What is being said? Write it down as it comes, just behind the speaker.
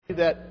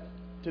That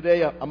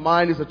today a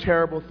mind is a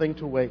terrible thing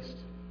to waste.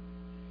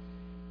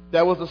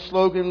 That was a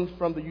slogan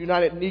from the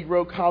United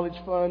Negro College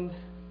Fund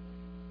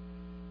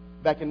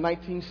back in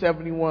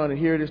 1971, and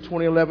here it is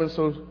 2011.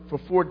 So for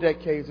 4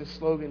 decades, this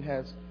slogan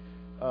has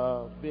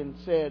been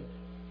said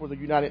for the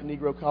United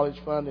Negro College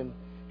Fund and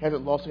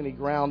hasn't lost any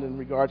ground in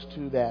regards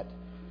to that.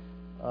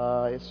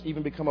 It's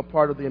even become a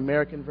part of the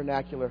American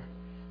vernacular,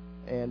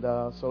 and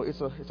so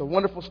it's a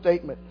wonderful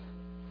statement.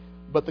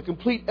 But the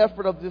complete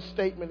effort of this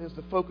statement is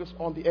to focus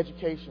on the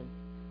education.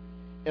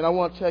 And I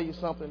want to tell you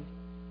something.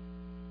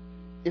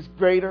 It's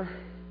greater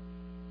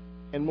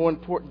and more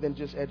important than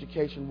just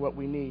education, what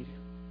we need.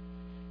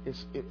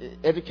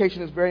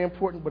 Education is very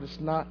important, but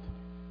it's not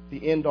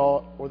the end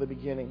all or the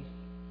beginning.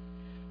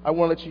 I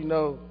want to let you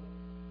know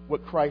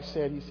what Christ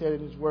said. He said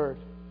in His Word.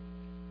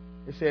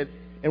 He said,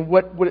 "And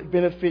what would it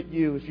benefit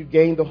you if you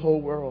gained the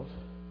whole world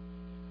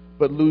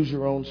but lose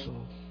your own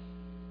soul?"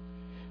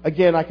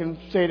 Again, I can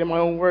say it in my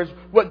own words.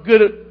 What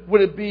good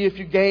would it be if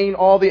you gain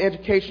all the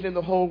education in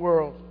the whole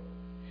world,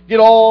 get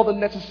all the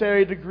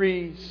necessary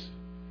degrees,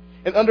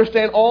 and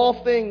understand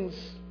all things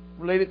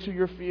related to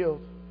your field,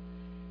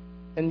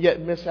 and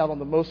yet miss out on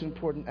the most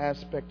important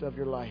aspect of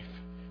your life,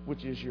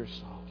 which is your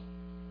soul?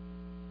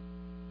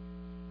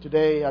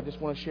 Today, I just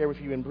want to share with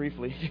you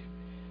briefly,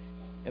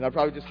 and I'll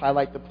probably just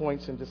highlight the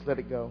points and just let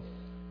it go.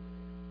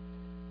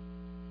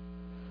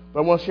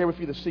 But I want to share with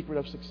you the secret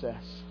of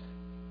success.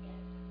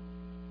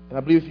 And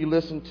I believe if you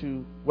listen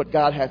to what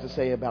God has to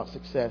say about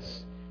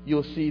success,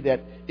 you'll see that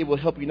it will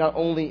help you not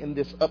only in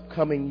this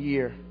upcoming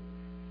year,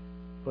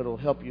 but it will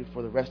help you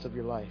for the rest of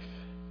your life.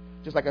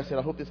 Just like I said,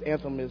 I hope this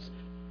anthem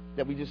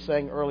that we just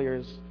sang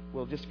earlier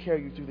will just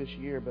carry you through this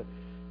year,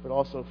 but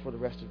also for the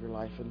rest of your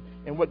life.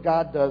 And what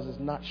God does is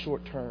not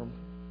short term.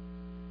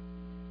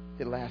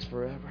 It lasts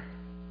forever.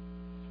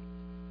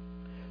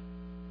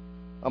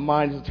 A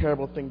mind is a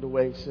terrible thing to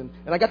waste. And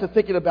I got to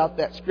thinking about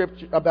that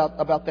scripture,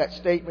 about that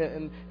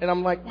statement, and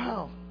I'm like,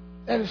 wow,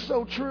 that is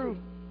so true.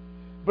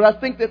 But I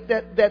think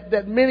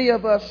that many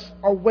of us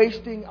are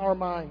wasting our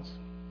minds.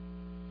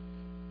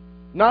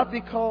 Not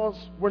because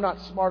we're not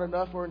smart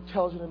enough or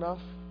intelligent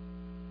enough,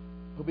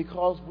 but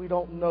because we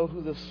don't know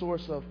who the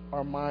source of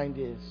our mind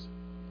is.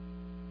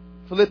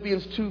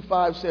 Philippians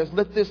 2:5 says,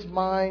 "Let this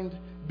mind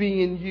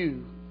be in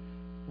you,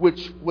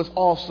 which was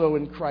also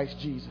in Christ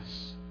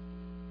Jesus."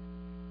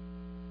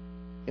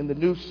 In the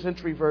New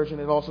Century Version,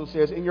 it also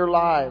says, "In your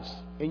lives,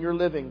 in your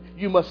living,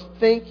 you must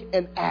think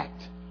and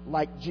act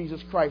like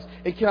Jesus Christ."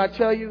 And can I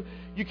tell you,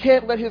 you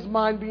can't let His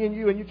mind be in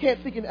you, and you can't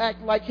think and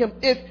act like Him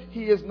if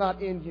He is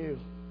not in you.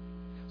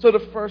 So the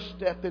first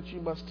step that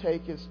you must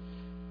take is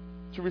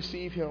to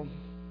receive Him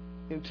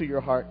into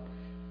your heart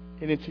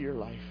and into your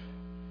life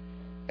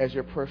as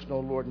your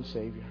personal Lord and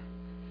Savior.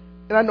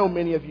 And I know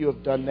many of you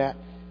have done that,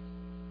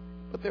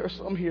 but there are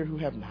some here who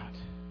have not.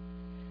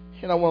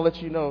 And I want to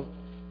let you know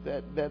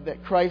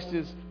that Christ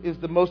is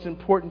the most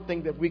important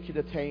thing that we could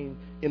attain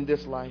in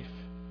this life.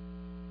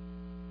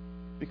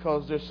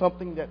 Because there's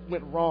something that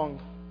went wrong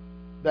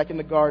back in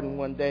the garden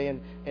one day,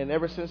 and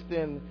ever since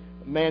then,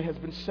 man has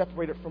been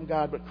separated from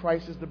God, but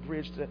Christ is the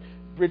bridge to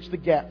bridge the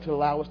gap to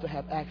allow us to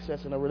have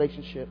access in a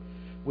relationship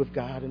with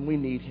God, and we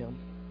need Him.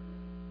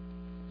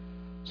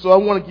 So I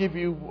want to give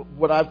you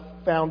what I've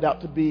found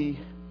out to be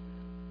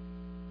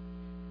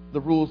the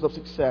rules of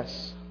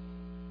success.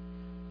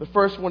 The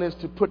first one is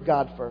to put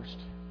God first.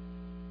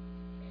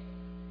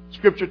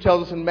 Scripture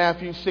tells us in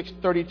Matthew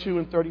 6:32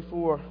 and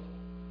 34,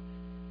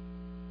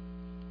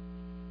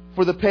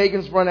 "For the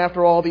pagans run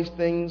after all these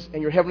things,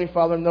 and your heavenly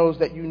Father knows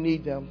that you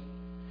need them.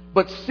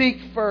 But seek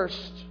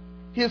first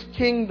His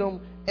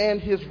kingdom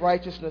and His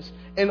righteousness,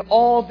 and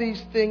all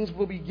these things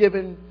will be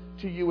given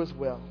to you as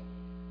well.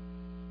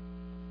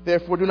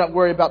 Therefore, do not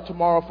worry about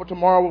tomorrow, for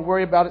tomorrow will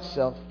worry about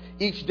itself.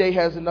 Each day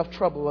has enough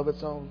trouble of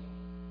its own."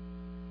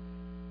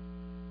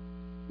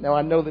 Now,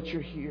 I know that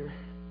you're here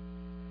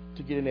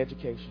to get an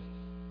education.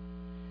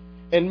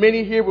 And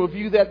many here will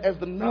view that as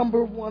the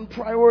number one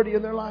priority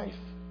in their life.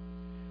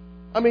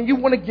 I mean, you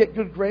want to get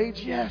good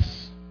grades,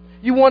 yes.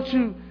 You want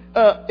to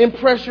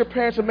impress your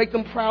parents and make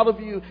them proud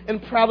of you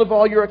and proud of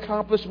all your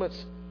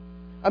accomplishments.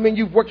 I mean,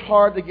 you've worked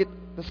hard to get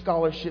the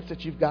scholarships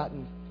that you've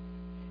gotten.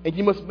 And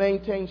you must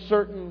maintain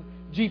certain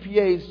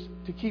GPAs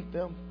to keep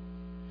them.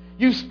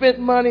 You've spent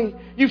money.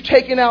 You've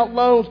taken out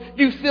loans.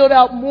 You've filled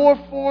out more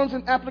forms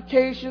and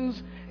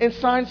applications and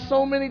signed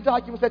so many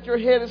documents that your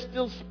head is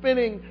still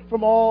spinning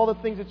from all the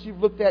things that you've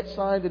looked at,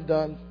 signed, and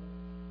done.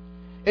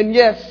 And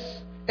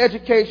yes,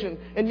 education.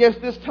 And yes,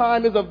 this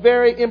time is a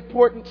very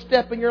important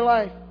step in your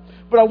life.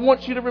 But I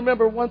want you to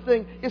remember one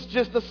thing. It's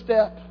just a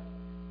step.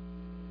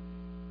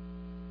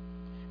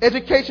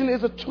 Education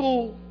is a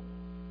tool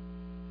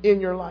in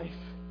your life,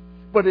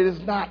 but it is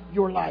not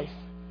your life.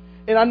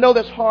 And I know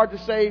that's hard to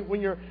say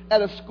when you're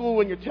at a school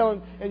and you're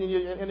telling,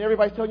 and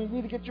everybody's telling you, you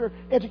need to get your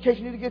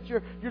education, you need to get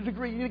your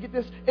degree, you need to get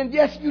this. And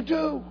yes, you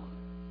do.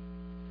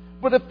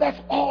 But if that's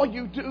all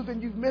you do,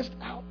 then you've missed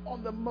out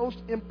on the most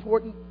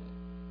important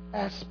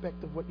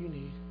aspect of what you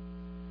need.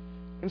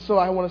 And so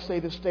I want to say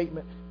this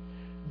statement.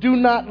 Do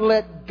not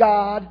let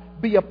God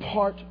be a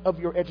part of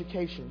your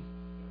education,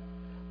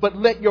 but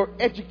let your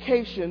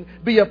education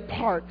be a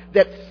part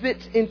that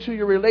fits into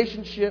your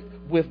relationship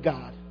with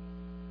God.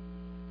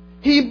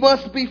 He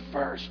must be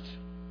first.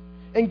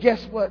 And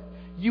guess what?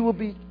 You will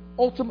be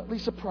ultimately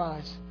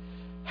surprised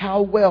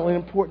how well and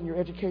important your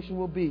education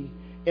will be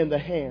in the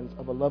hands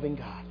of a loving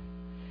God.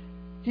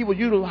 He will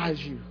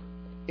utilize you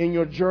in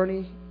your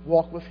journey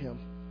walk with Him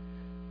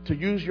to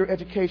use your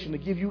education to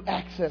give you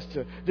access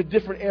to the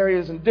different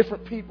areas and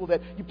different people that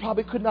you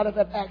probably could not have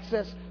had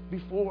access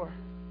before.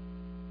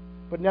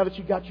 But now that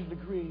you got your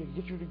degree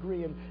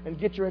and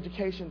get your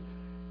education,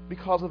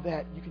 because of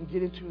that, you can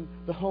get into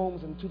the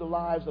homes and to the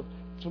lives of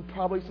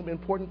some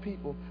important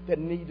people that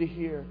need to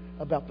hear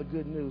about the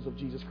good news of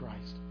Jesus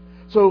Christ.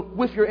 So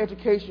with your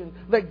education,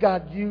 let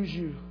God use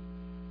you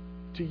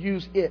to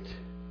use it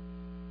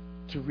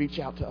to reach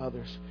out to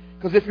others.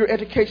 Because if your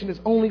education is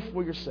only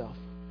for yourself,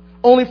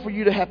 only for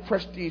you to have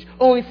prestige,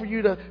 only for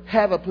you to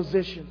have a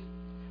position,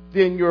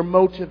 then your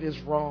motive is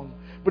wrong.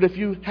 But if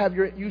you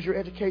use your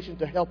education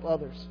to help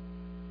others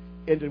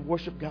and to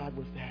worship God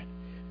with that,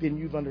 then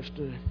you've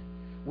understood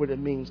what it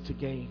means to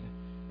gain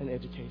an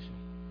education.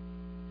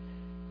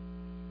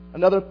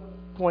 Another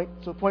point,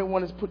 so point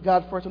one is put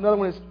God first. Another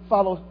one is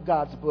follow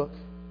God's book.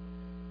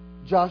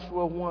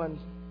 Joshua 1,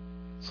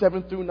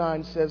 7 through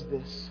 9 says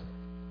this.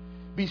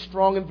 Be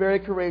strong and very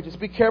courageous.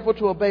 Be careful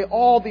to obey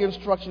all the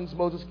instructions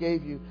Moses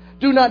gave you.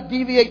 Do not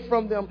deviate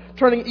from them,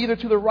 turning either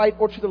to the right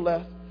or to the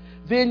left.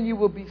 Then you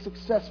will be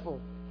successful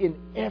in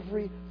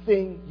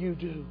everything you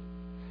do.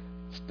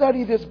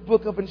 Study this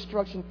book of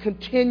instruction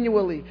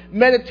continually.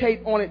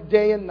 Meditate on it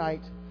day and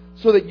night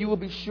so that you will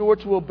be sure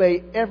to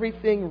obey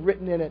everything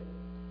written in it.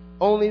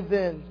 Only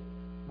then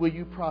will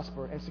you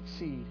prosper and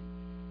succeed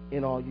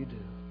in all you do.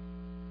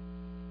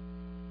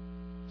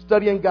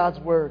 Studying God's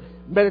Word,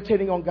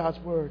 meditating on God's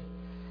Word,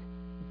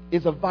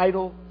 is a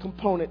vital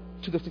component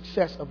to the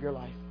success of your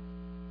life.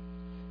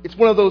 It's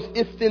one of those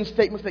if-then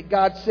statements that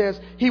God says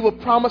He will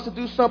promise to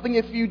do something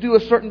if you do a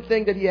certain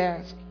thing that He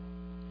asks.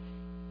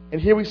 And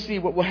here we see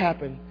what will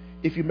happen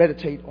if you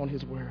meditate on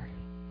His Word.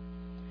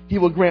 He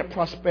will grant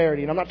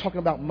prosperity. And I'm not talking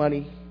about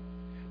money,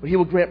 but He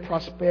will grant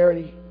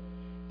prosperity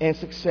and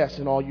success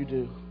in all you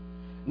do.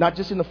 Not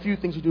just in the few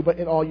things you do, but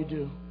in all you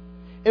do.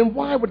 And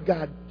why would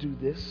God do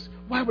this?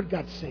 Why would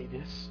God say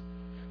this?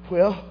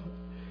 Well,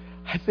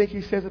 I think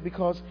He says it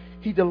because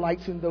He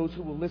delights in those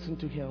who will listen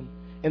to Him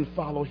and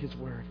follow His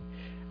Word.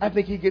 I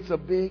think He gets a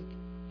big,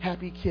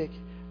 happy kick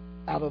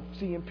out of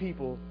seeing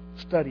people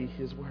study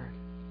His Word.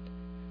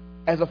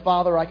 As a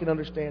father, I can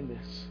understand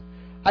this.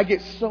 I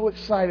get so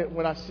excited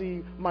when I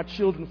see my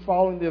children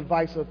following the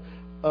advice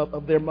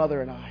of their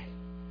mother and I.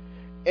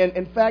 And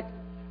in fact,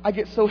 I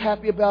get so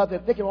happy about it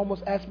that they can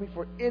almost ask me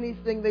for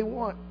anything they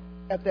want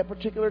at that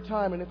particular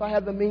time. And if I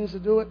had the means to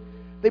do it,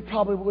 they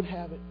probably would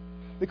have it.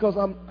 Because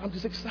I'm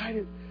just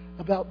excited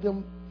about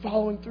them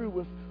following through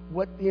with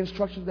what the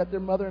instructions that their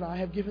mother and I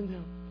have given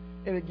them.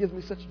 And it gives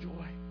me such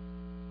joy.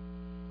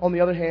 On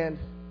the other hand,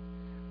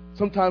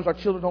 sometimes our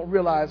children don't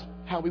realize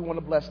how we want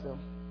to bless them,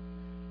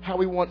 how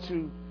we want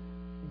to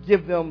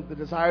give them the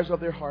desires of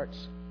their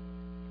hearts.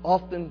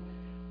 Often,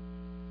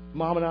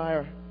 Mom and I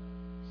are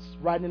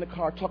riding in the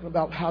car talking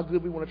about how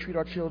good we want to treat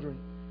our children,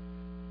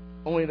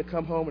 only to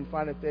come home and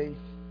find that they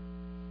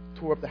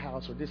tore up the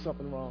house or did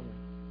something wrong,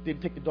 or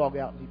didn't take the dog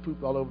out and he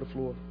pooped all over the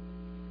floor.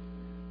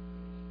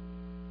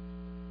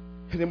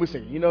 And then we say,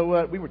 you know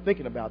what, we were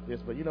thinking about this,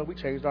 but we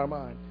changed our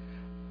mind.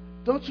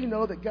 Don't you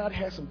know that God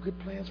has some good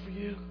plans for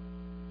you?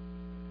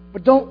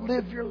 But don't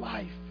live your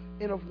life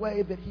in a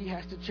way that He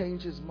has to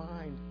change His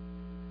mind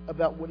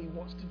about what He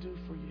wants to do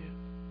for you.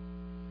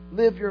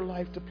 Live your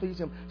life to please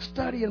Him.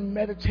 Study and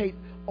meditate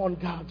on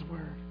God's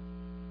Word.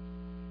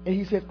 And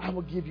He says, I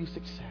will give you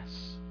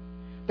success.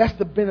 That's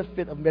the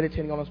benefit of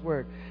meditating on His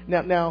Word.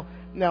 Now,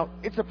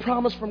 it's a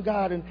promise from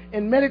God,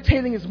 and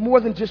meditating is more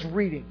than just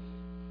reading.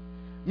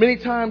 Many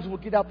times we'll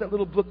get out that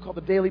little book called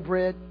The Daily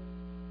Bread,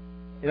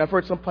 and I've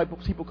heard some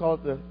people call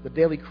it the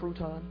Daily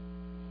Crouton.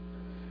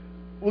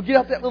 We'll get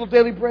out that little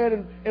daily bread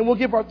and we'll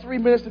give our 3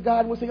 minutes to God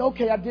and we'll say,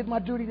 okay, I did my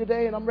duty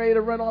today and I'm ready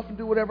to run off and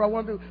do whatever I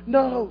want to do.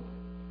 No.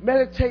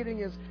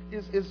 Meditating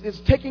is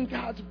taking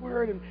God's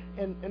Word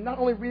and not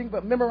only reading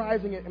but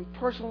memorizing it and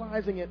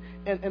personalizing it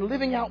and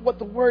living out what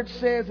the Word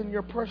says in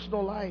your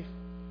personal life.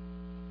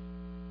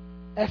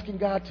 Asking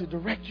God to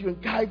direct you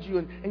and guide you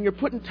and you're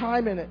putting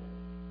time in it.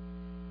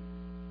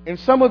 And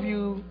some of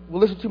you will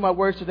listen to my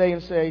words today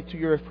and say to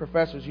your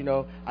professors,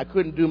 I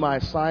couldn't do my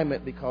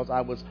assignment because I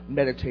was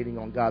meditating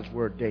on God's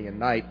Word day and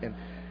night.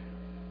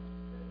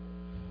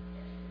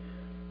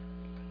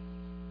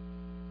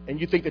 And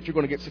you think that you're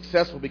going to get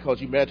successful because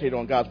you meditate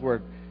on God's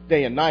Word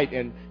day and night,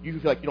 and you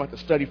feel like you don't have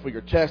to study for your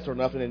test or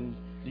nothing, and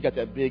you got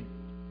that big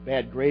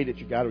bad grade that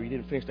you got, or you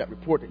didn't finish that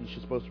report that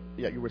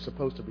you were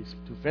supposed to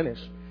finish,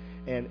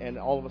 and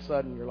all of a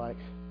sudden you're like,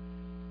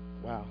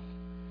 wow.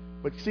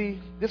 But see,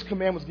 this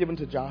command was given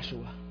to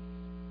Joshua.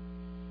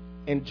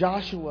 And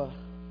Joshua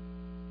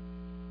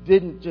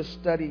didn't just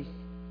study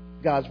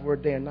God's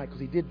Word day and night, because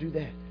he did do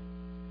that.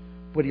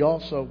 But he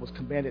also was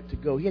commanded to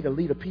go. He had to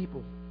lead a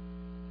people.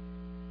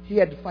 He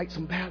had to fight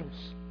some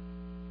battles.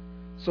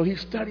 So he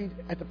studied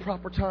at the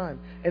proper time.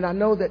 And I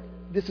know that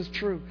this is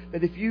true,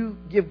 that if you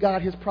give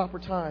God his proper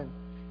time,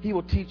 he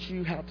will teach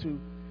you how to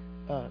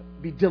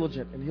be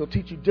diligent, and he'll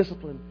teach you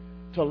discipline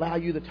to allow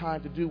you the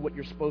time to do what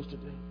you're supposed to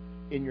do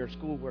in your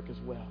schoolwork as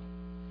well.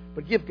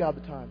 But give God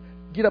the time.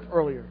 Get up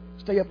earlier.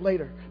 Stay up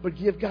later. But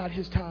give God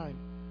his time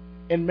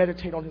and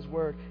meditate on his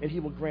word, and he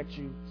will grant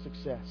you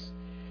success.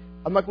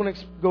 I'm not going to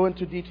go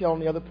into detail on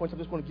the other points. I'm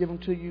just going to give them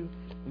to you,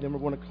 and then we're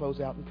going to close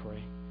out and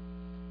pray.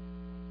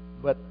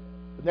 But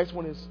the next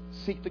one is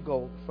seek the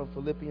goal, from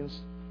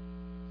Philippians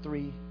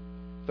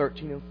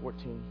 3:13 and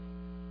 14.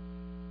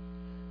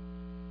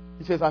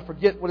 He says, I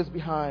forget what is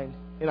behind,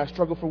 and I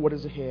struggle for what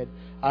is ahead.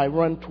 I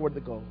run toward the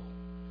goal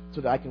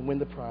so that I can win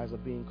the prize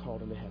of being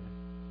called into heaven.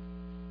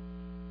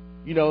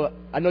 You know,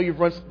 I know you've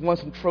won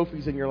some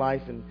trophies in your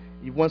life, and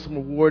you've won some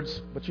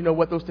awards, but you know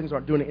what? Those things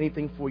aren't doing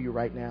anything for you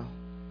right now.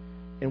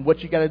 And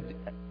what you got to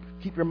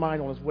keep your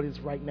mind on is what is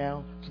right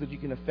now, so that you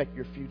can affect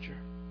your future.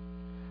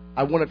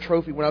 I won a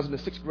trophy when I was in the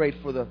 6th grade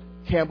for the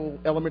Campbell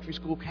Elementary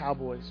School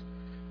Cowboys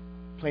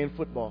playing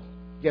football.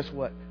 Guess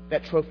what?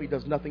 That trophy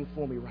does nothing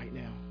for me right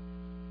now.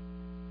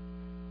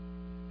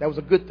 That was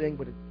a good thing,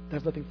 but it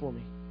does nothing for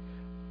me.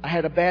 I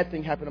had a bad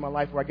thing happen in my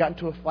life where I got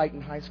into a fight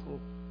in high school.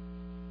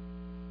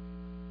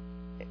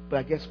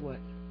 But guess what?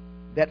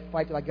 That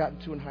fight that I got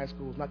into in high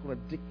school is not going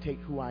to dictate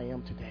who I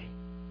am today.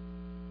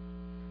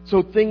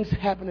 So things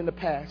happen in the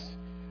past,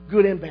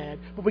 good and bad,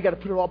 but we got to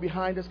put it all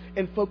behind us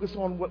and focus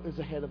on what is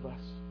ahead of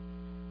us.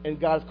 And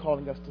God is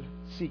calling us to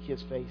seek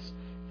his face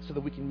so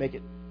that we can make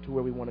it to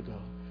where we want to go.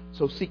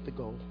 So seek the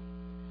goal.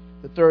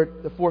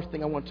 The fourth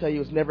thing I want to tell you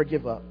is never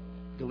give up.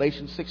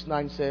 Galatians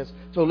 6:9 says,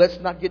 so let's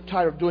not get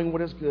tired of doing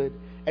what is good.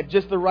 At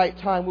just the right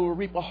time, we will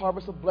reap a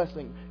harvest of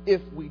blessing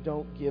if we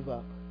don't give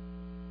up.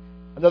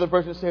 Another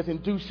version says, in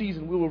due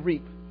season, we will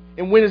reap.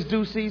 And when is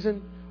due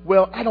season?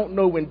 Well, I don't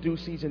know when due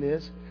season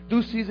is.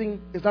 Due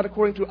season is not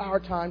according to our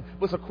time,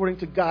 but it's according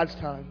to God's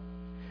time.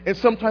 And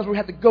sometimes we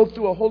have to go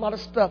through a whole lot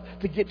of stuff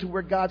to get to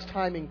where God's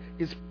timing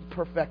is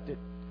perfected.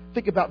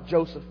 Think about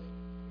Joseph.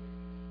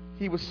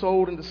 He was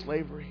sold into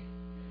slavery.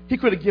 He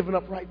could have given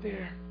up right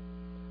there,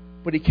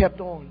 but he kept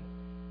on.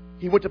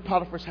 He went to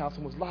Potiphar's house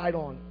and was lied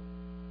on.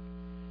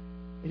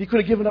 And he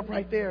could have given up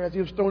right there as he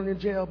was thrown in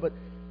jail, but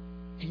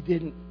he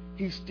didn't.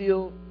 He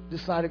still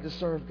decided to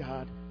serve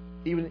God,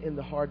 even in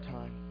the hard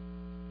time.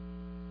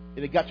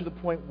 And it got to the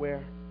point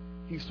where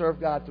he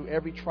served God through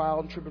every trial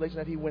and tribulation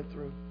that he went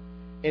through.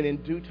 And in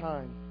due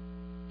time,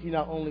 he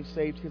not only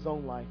saved his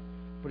own life,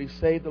 but he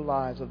saved the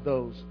lives of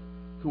those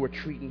who were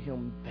treating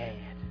him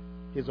bad.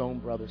 His own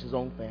brothers, his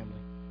own family.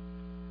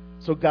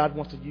 So God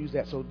wants to use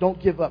that. So don't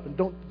give up, and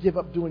don't give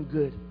up doing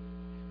good.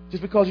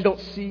 Just because you don't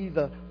see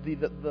the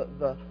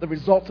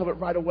results of it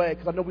right away,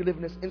 because I know we live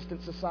in this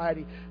instant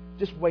society,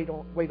 just wait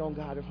on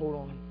God and hold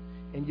on,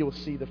 and you'll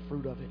see the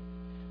fruit of it.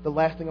 The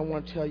last thing I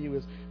want to tell you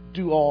is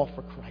do all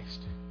for Christ.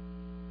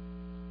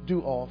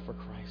 Do all for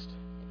Christ.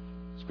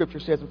 Scripture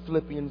says in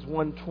Philippians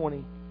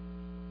 1:20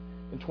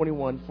 and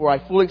 21, for I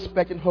fully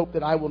expect and hope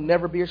that I will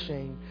never be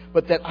ashamed,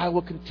 but that I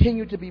will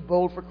continue to be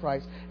bold for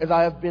Christ as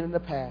I have been in the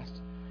past.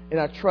 And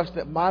I trust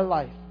that my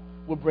life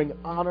will bring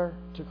honor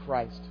to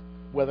Christ,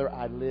 whether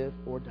I live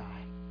or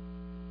die.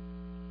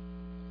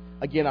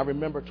 Again, I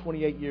remember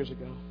 28 years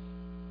ago,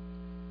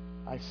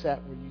 I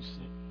sat where you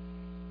sit.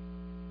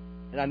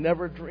 And I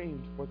never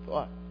dreamed or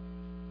thought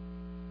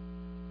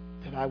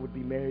that I would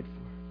be married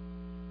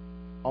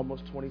for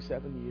almost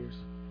 27 years,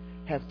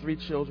 have 3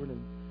 children,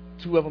 and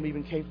 2 of them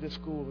even came to this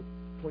school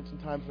at points in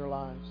times in their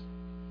lives.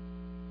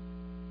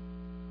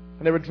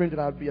 I never dreamed that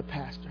I would be a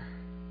pastor.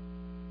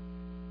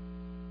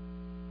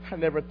 I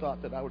never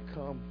thought that I would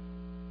come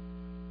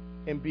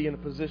and be in a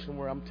position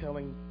where I'm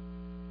telling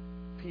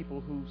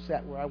people who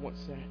sat where I once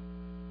sat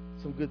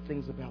some good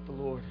things about the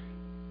Lord.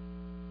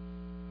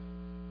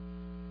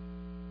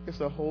 It's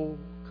a whole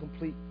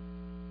complete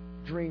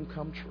dream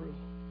come true.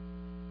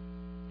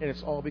 And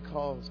it's all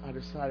because I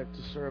decided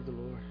to serve the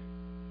Lord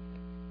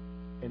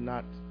and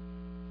not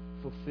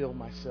fulfill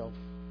myself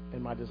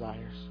and my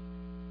desires.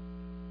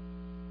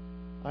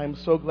 I am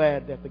so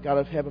glad that the God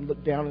of heaven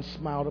looked down and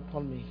smiled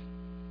upon me.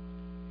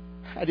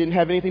 I didn't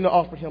have anything to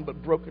offer him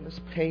but brokenness,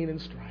 pain, and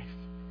strife.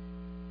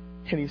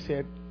 And he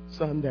said,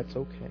 son, that's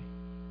okay.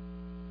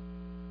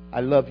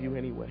 I love you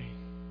anyway.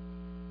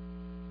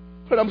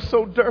 But I'm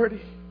so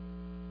dirty.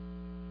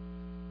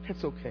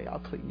 It's okay. I'll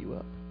clean you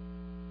up.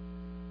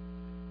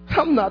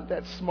 I'm not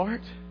that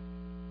smart.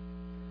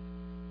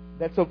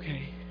 That's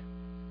okay.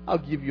 I'll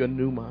give you a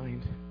new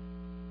mind.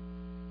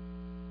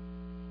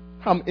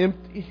 I'm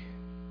empty.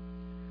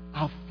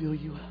 I'll fill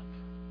you up.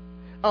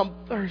 I'm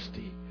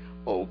thirsty.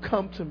 Oh,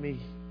 come to me,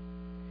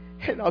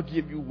 and I'll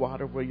give you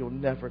water where you'll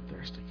never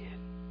thirst again.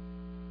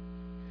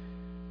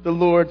 The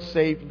Lord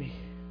saved me.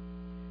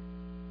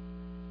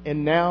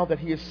 And now that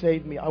he has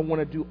saved me, I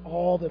want to do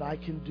all that I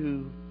can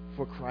do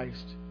for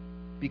Christ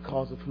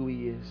because of who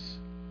he is.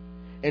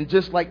 And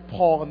just like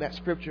Paul in that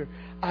scripture,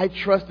 I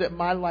trust that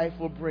my life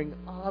will bring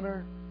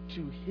honor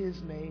to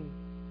His name,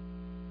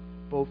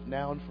 both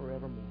now and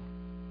forevermore.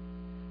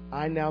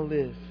 I now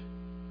live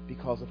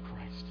because of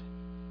Christ.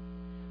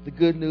 The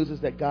good news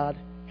is that God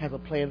has a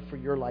plan for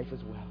your life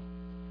as well.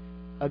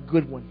 A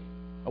good one.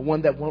 A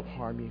one that won't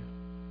harm you,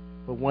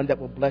 but one that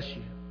will bless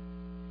you.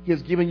 He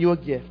has given you a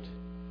gift.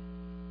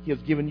 He has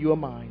given you a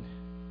mind.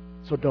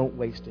 So don't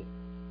waste it.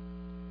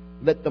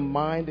 Let the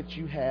mind that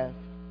you have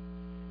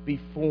be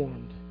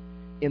formed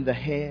in the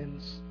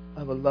hands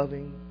of a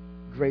loving,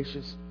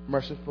 gracious,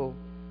 merciful,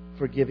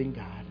 forgiving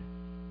God.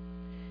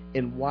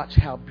 And watch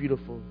how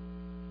beautiful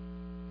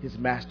His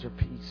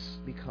masterpiece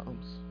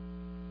becomes.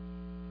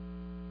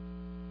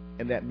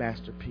 And that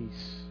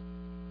masterpiece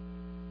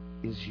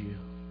is you.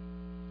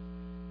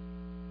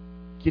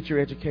 Get your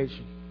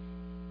education.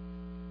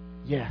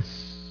 Yes.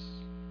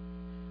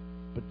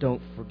 But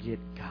don't forget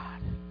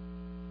God.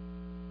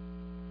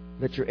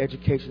 Let your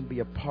education be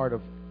a part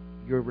of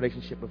your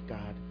relationship with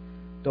God.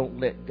 Don't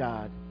let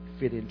God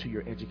fit into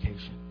your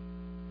education.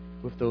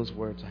 With those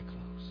words, I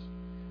close.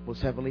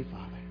 Most Heavenly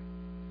Father,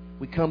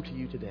 we come to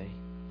you today,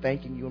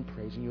 thanking you and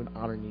praising you and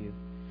honoring you.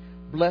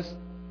 Bless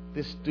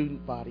this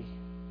student body.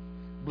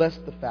 Bless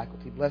the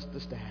faculty. Bless the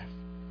staff.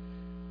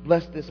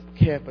 Bless this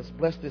campus.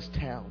 Bless this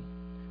town.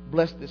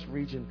 Bless this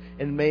region.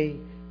 And may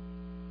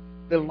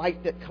the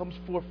light that comes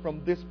forth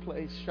from this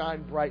place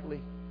shine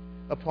brightly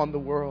upon the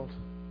world.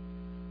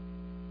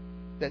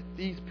 That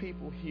these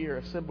people here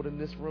assembled in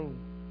this room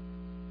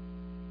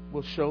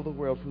will show the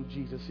world who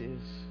Jesus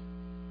is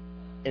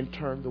and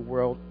turn the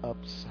world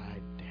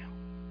upside down.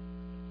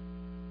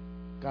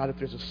 God, if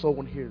there's a soul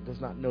in here that does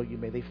not know you,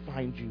 may they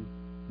find you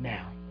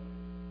now.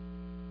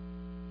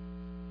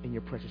 In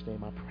your precious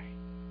name I pray.